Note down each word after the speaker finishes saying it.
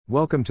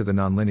Welcome to the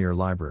Nonlinear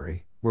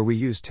Library, where we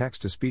use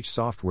text-to-speech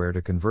software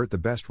to convert the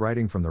best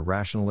writing from the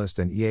rationalist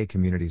and EA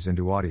communities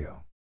into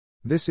audio.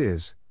 This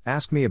is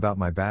Ask Me About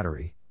My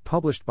Battery,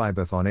 published by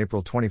bhauth on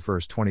April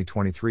 21,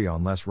 2023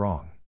 on Less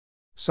Wrong.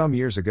 Some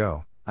years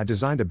ago, I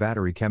designed a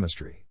battery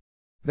chemistry.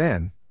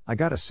 Then, I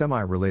got a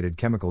semi-related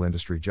chemical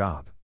industry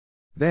job.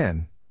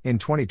 Then, in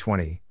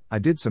 2020, I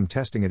did some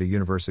testing at a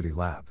university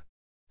lab.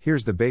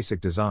 Here's the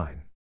basic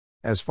design.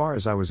 As far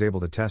as I was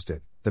able to test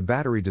it, the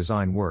battery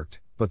design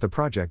worked, but the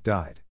project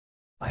died.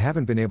 I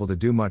haven't been able to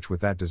do much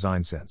with that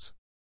design since.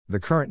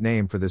 The current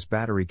name for this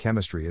battery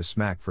chemistry is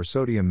SMAC for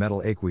sodium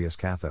metal aqueous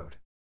cathode.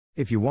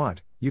 If you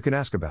want, you can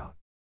ask about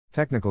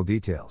technical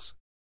details,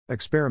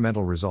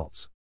 experimental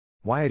results,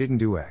 why I didn't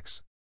do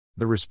X,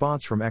 the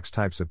response from X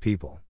types of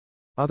people,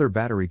 other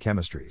battery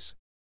chemistries.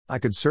 I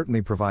could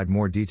certainly provide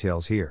more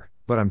details here,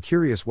 but I'm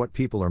curious what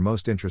people are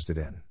most interested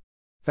in.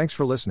 Thanks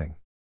for listening.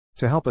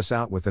 To help us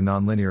out with the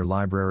Nonlinear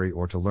Library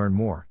or to learn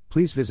more,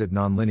 please visit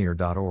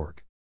nonlinear.org.